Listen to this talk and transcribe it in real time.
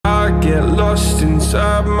I get lost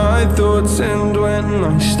inside my thoughts, and when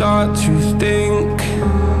I start to think,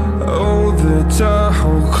 oh, the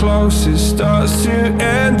tunnel closest starts to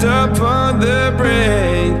end up on the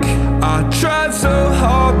brink. I tried so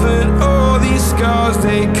hard, but all these scars,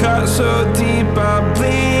 they cut so deep I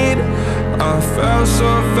bleed. I fell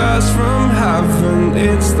so fast from heaven,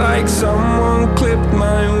 it's like someone clipped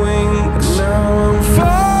my wings. Now I'm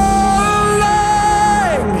falling,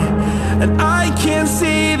 and I can't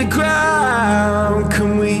see the ground.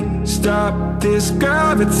 Can we stop this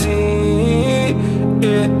gravity?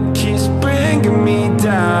 It keeps bringing me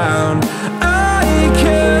down. I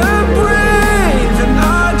can't breathe, and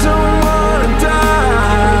I don't wanna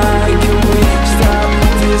die. Can we stop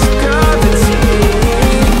this gravity?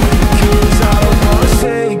 'Cause I don't wanna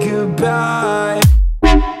say goodbye.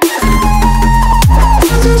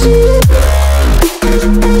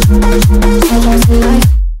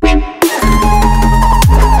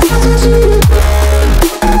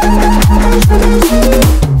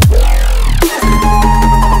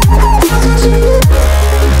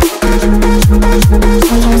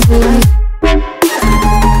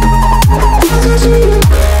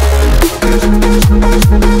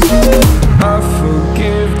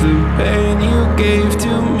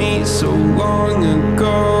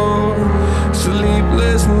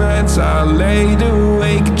 I laid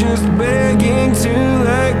awake just begging to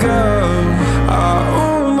let go. I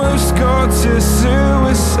almost got to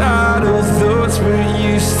suicidal thoughts, but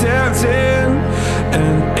you stepped in,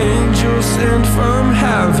 an angel sent from